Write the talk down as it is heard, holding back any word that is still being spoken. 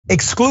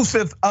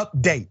Exclusive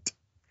update.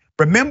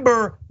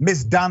 Remember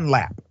Ms.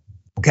 Dunlap,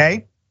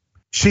 okay?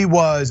 She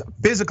was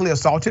physically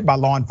assaulted by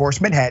law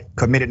enforcement, had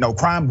committed no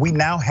crime. We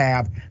now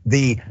have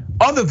the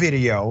other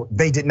video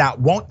they did not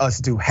want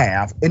us to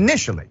have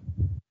initially.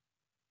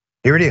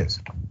 Here it is.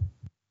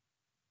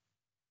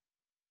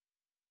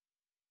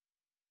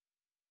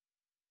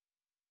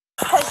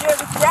 Because you're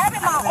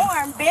grabbing my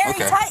arm very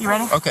tightly. You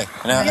ready? Okay,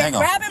 now hang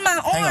on. You're grabbing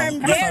my arm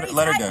very tightly.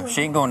 Let her go.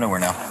 She ain't going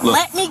nowhere now. Look.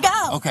 Let me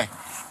go. Okay.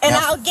 And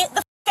now, I'll get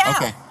the out.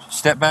 Okay,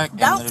 step back and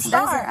Don't let her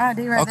start.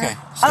 ID right okay,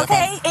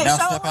 okay, it now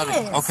sure step out is.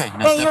 Okay, now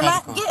and step you're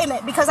out not getting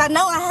it because I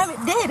know I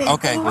haven't did it.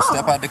 Okay, well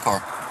step out the car.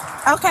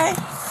 Okay.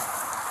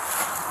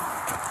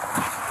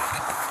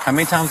 How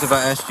many times have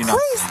I asked you not?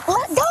 Please,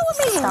 let go of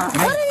me. Stop.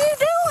 What are you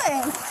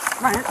doing?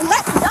 Right.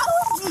 Let go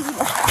of me.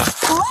 Let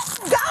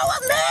go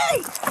of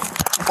me.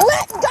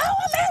 Let go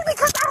of me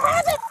because I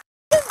haven't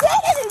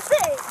did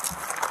anything.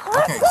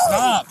 Okay,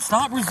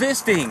 stop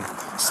resisting.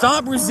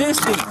 Stop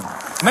resisting.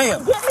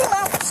 Ma'am, give me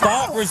my phone.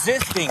 Stop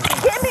resisting.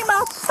 Give me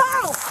my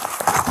phone.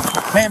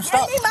 Ma'am,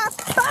 stop. Give me my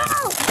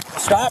phone.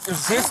 Stop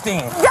resisting.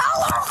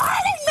 Y'all are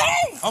hurting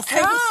me. Okay,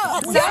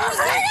 stop. You're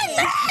hurting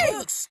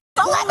me.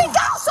 So let me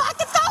go so I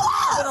can throw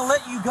up. I'm gonna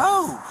let you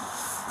go.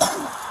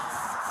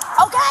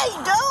 Okay,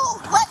 dude,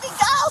 let me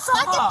go so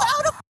I can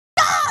throw the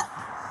up.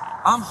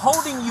 I'm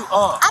holding you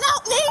up. I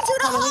don't need you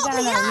to hold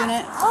me up.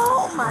 Unit.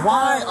 Oh my God.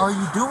 Why are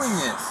you doing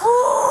this?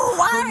 Ooh,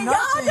 why are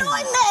y'all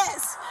doing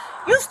this?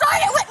 You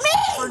started with me.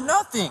 For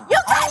nothing.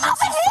 You came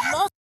over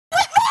here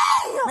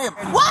with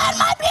me. What am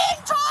I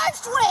being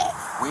charged with?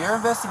 We are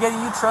investigating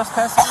you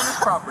trespassing on this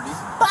property.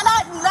 But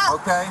I'm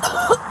not. Okay.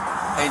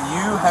 And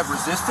you have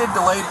resisted,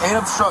 delayed, and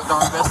obstructed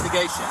our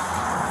investigation.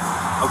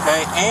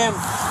 Okay, and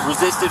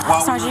resisted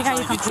while we were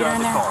trying to get you out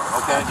of the car.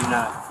 Okay, do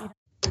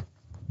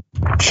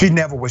not. She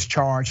never was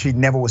charged. She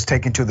never was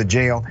taken to the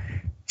jail.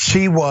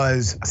 She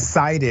was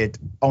cited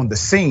on the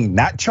scene,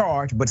 not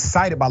charged, but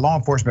cited by law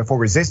enforcement for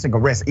resisting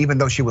arrest, even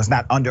though she was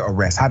not under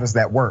arrest. How does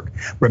that work?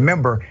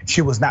 Remember,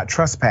 she was not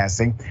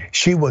trespassing.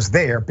 She was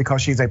there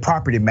because she's a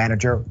property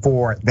manager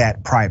for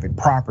that private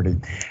property.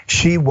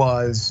 She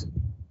was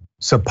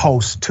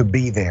supposed to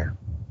be there.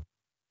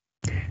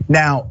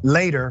 Now,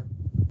 later,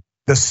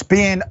 the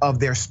spin of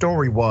their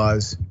story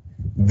was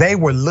they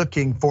were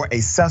looking for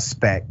a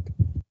suspect.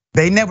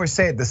 They never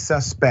said the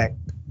suspect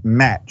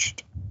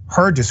matched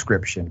her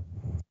description.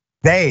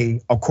 They,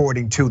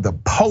 according to the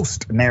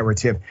Post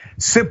narrative,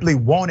 simply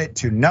wanted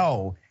to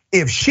know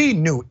if she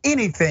knew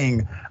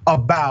anything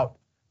about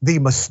the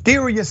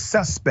mysterious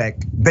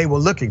suspect they were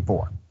looking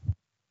for.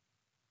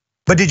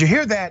 But did you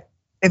hear that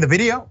in the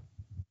video?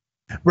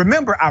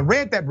 Remember, I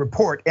read that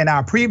report in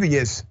our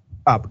previous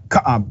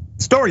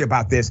story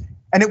about this,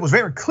 and it was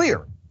very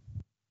clear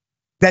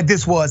that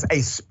this was a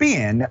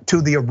spin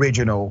to the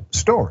original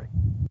story.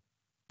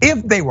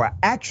 If they were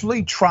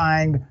actually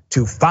trying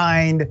to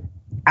find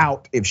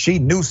out if she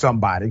knew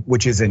somebody,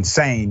 which is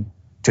insane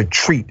to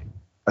treat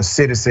a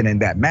citizen in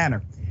that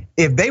manner.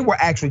 If they were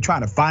actually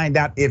trying to find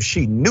out if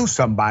she knew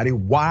somebody,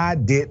 why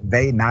did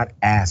they not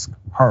ask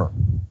her?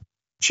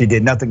 She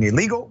did nothing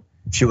illegal.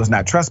 She was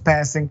not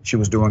trespassing. She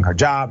was doing her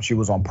job. She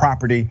was on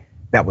property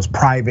that was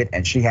private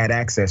and she had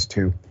access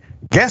to.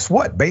 Guess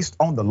what? Based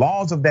on the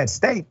laws of that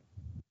state,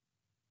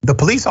 the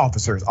police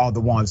officers are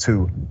the ones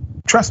who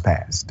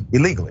trespassed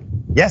illegally.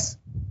 Yes,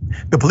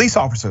 the police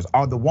officers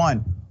are the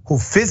one who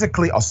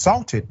physically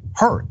assaulted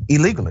her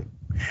illegally.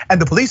 And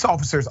the police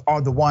officers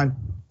are the one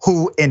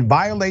who, in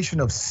violation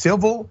of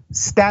civil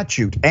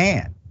statute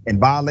and in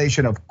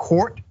violation of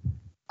court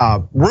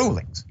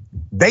rulings,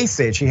 they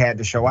said she had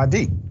to show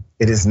ID.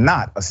 It is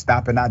not a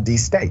stop and ID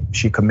state.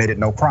 She committed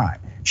no crime.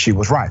 She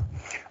was right.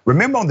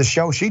 Remember on the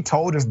show, she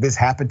told us this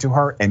happened to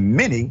her and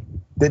many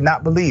did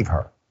not believe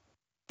her.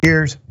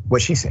 Here's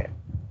what she said.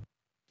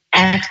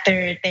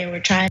 After they were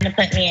trying to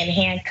put me in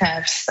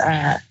handcuffs,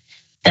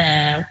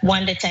 the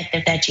one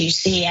detective that you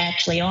see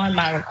actually on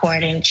my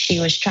recording, she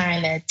was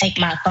trying to take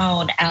my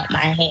phone out my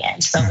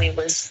hand. So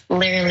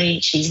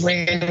she's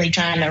literally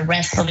trying to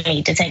wrestle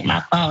me to take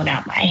my phone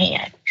out my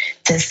hand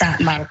to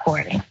stop my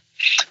recording.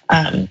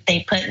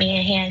 They put me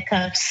in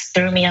handcuffs,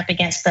 threw me up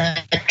against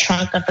the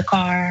trunk of the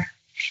car.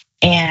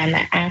 And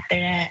after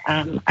that,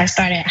 I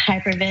started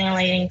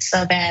hyperventilating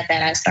so bad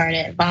that I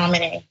started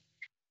vomiting.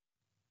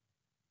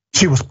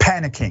 She was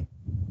panicking.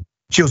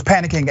 She was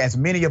panicking, as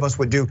many of us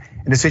would do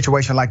in a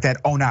situation like that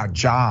on our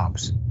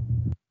jobs.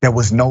 There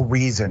was no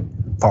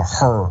reason for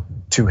her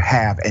to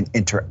have an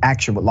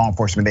interaction with law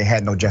enforcement. They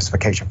had no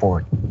justification for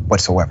it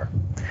whatsoever.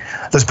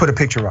 Let's put a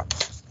picture up,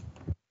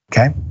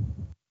 okay?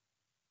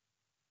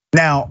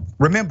 Now,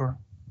 remember,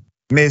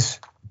 Miss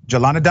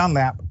Ja'Lana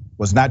Dunlap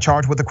was not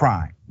charged with a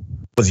crime,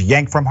 was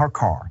yanked from her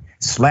car,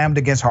 slammed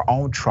against her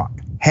own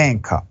trunk,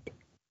 handcuffed.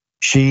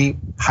 She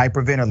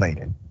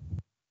hyperventilated,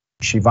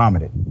 she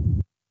vomited.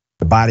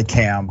 The body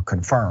cam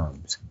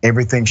confirms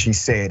everything she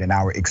said in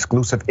our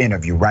exclusive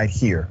interview right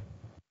here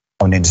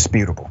on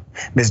Indisputable.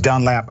 Ms.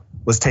 Dunlap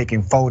was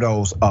taking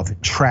photos of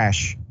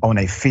trash on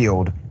a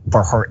field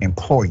for her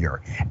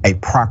employer, a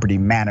property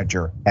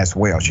manager as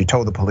well. She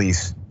told the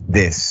police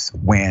this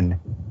when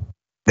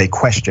they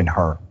questioned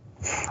her.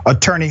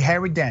 Attorney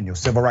Harry Daniels,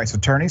 civil rights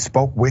attorney,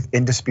 spoke with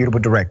Indisputable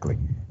directly,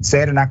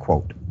 said, and I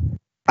quote,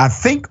 "I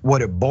think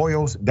what it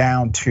boils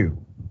down to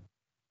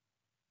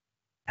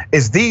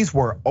is these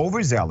were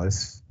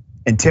overzealous,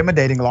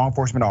 intimidating law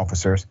enforcement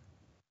officers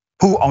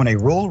who on a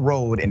rural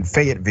road in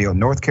Fayetteville,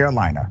 North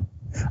Carolina,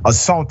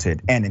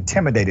 assaulted and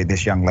intimidated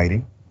this young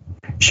lady.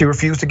 She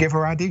refused to give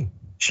her ID.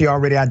 She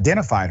already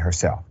identified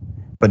herself,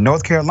 but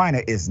North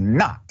Carolina is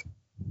not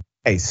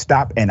a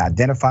stop and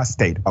identify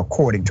state,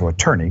 according to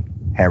attorney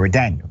Harry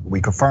Daniel."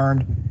 We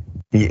confirmed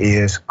he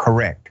is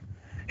correct.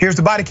 Here's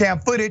the body cam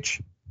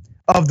footage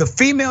of the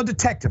female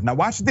detective. Now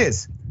watch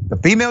this. The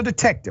female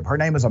detective, her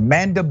name is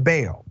Amanda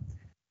Bell.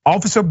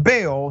 Officer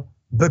Bell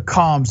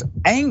becomes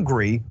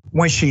angry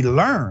when she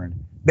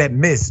learned that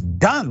Miss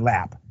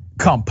Dunlap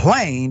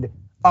complained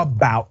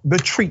about the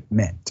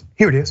treatment.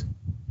 Here it is.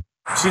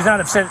 She's not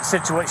upset at the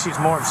situation. She's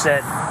more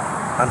upset,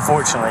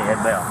 unfortunately,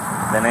 at Bell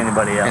than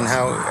anybody else. And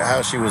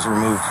how she was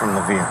removed from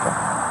the vehicle.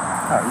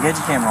 Oh, you had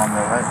your camera on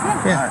there,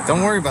 right? Yeah, right.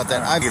 Don't worry about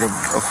that. I get a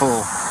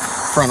full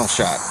frontal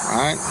shot, all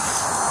right?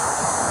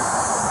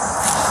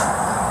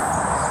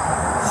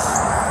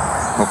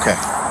 Okay.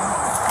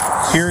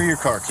 Here are your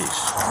car keys.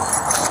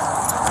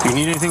 Do you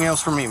need anything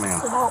else from me,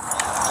 ma'am?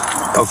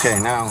 Okay,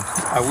 now,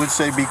 I would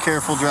say be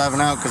careful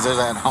driving out because there's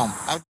that hump.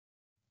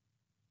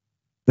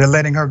 They're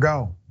letting her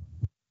go.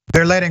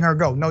 They're letting her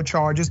go. No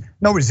charges,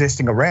 no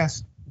resisting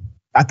arrest.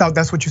 I thought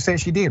that's what you said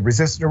she did,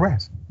 resisted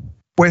arrest.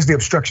 Where's the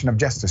obstruction of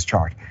justice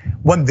charge?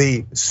 When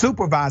the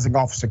supervising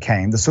officer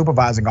came, the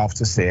supervising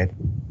officer said,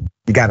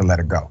 you gotta let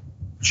her go.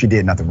 She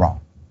did nothing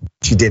wrong.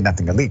 She did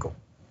nothing illegal,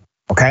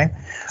 okay?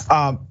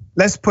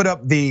 Let's put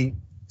up the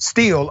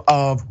still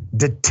of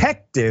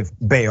Detective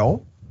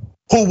Bell,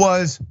 who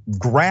was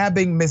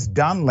grabbing Miss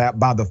Dunlap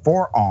by the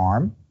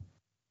forearm.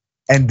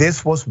 And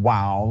this was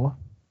while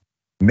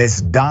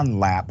Miss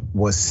Dunlap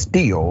was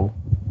still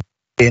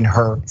in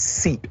her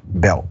seat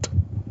belt.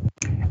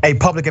 A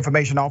public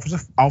information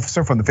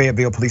officer from the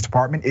Fayetteville Police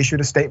Department issued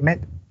a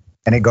statement,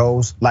 and it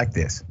goes like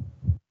this.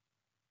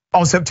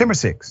 On September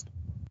 6th,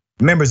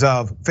 members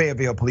of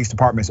Fayetteville Police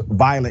Department's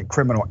Violent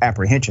Criminal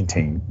Apprehension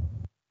Team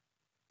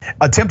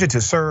attempted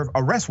to serve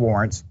arrest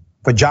warrants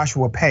for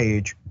Joshua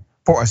Page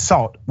for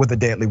assault with a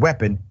deadly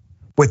weapon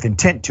with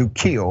intent to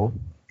kill,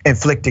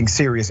 inflicting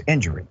serious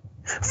injury,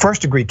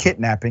 first-degree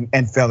kidnapping,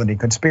 and felony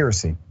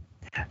conspiracy.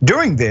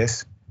 During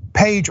this,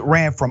 Page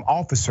ran from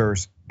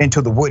officers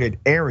into the wooded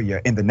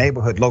area in the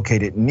neighborhood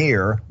located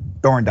near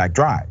Thorndike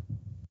Drive.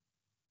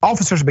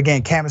 Officers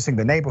began canvassing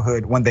the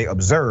neighborhood when they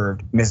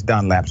observed Miss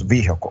Dunlap's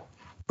vehicle.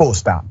 Full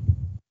stop.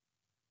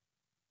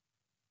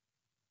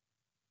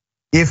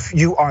 If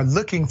you are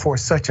looking for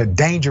such a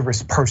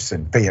dangerous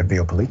person,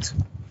 Fayetteville Police,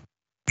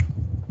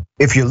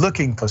 if you're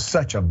looking for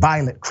such a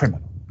violent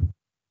criminal,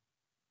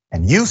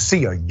 and you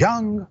see a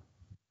young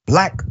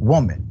Black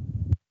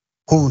woman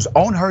who's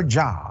on her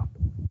job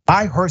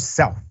by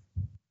herself,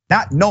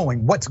 not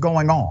knowing what's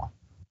going on,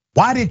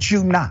 why did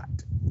you not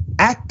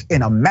act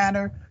in a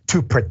manner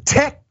to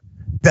protect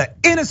the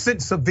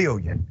innocent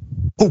civilian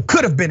who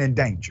could have been in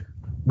danger,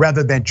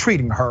 rather than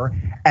treating her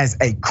as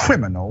a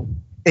criminal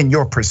in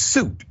your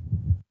pursuit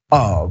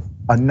of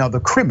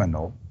another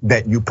criminal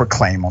that you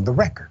proclaim on the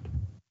record?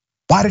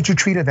 Why did you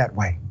treat her that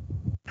way?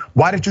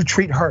 Why did you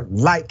treat her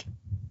like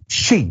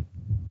she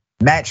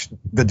matched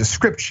the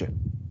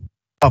description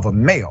of a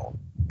male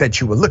that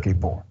you were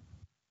looking for?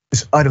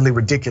 It's utterly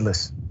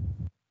ridiculous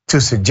to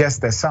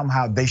suggest that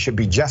somehow they should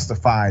be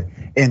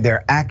justified in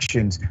their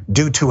actions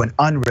due to an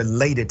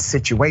unrelated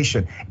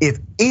situation. If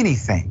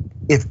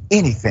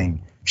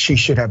anything, she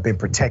should have been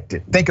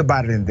protected. Think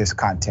about it in this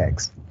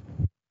context.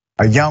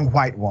 A young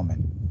white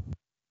woman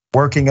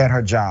working at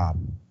her job.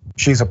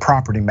 She's a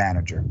property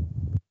manager.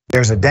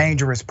 There's a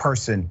dangerous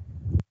person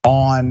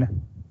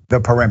on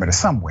the perimeter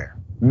somewhere,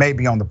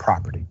 maybe on the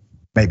property,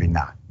 maybe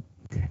not.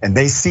 And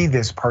they see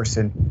this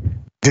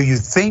person. Do you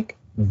think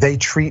they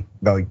treat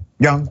the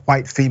young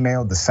white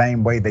female the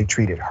same way they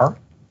treated her?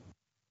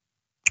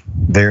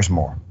 There's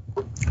more.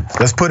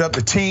 Let's put up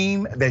the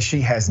team that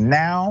she has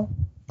now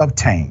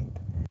obtained.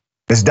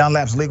 Ms.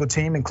 Dunlap's legal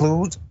team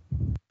includes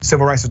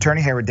civil rights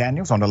attorney Harry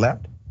Daniels on the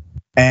left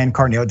and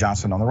Carnell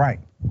Johnson on the right.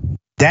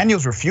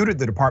 Daniels refuted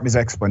the department's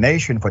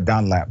explanation for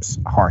Dunlap's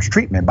harsh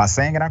treatment by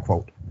saying, and I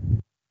quote,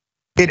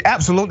 "It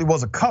absolutely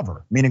was a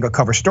cover," meaning a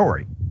cover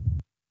story.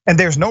 "And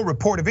there's no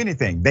report of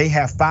anything. They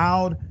have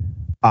filed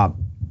an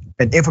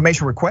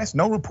information request,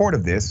 no report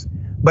of this.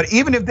 But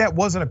even if that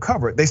wasn't a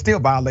cover, they still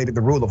violated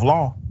the rule of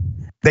law.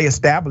 They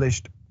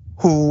established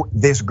who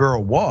this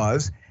girl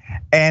was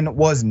and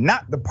was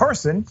not the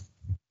person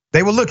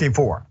they were looking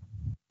for,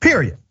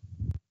 period.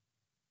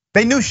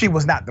 They knew she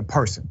was not the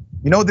person.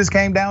 You know what this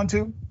came down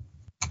to?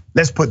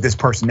 Let's put this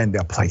person in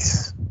their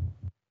place.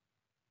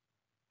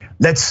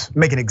 Let's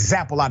make an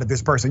example out of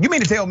this person. You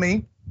mean to tell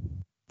me,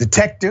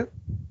 detective,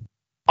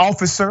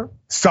 officer,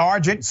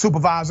 sergeant,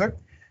 supervisor,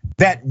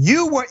 that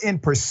you were in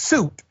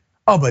pursuit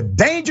of a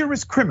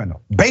dangerous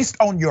criminal based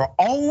on your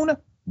own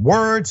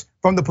words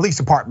from the police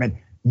department.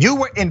 You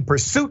were in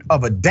pursuit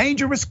of a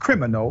dangerous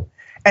criminal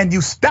and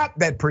you stopped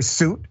that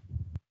pursuit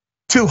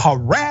to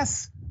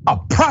harass a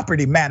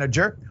property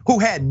manager who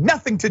had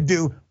nothing to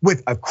do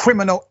with a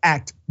criminal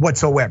act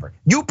whatsoever.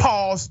 You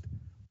paused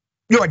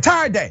your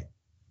entire day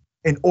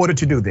in order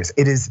to do this.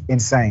 It is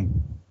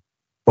insane.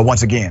 But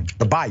once again,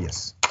 the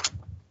bias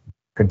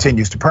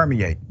continues to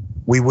permeate.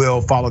 We will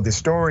follow this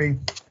story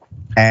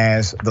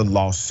as the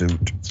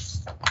lawsuit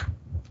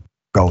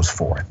goes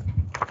forth.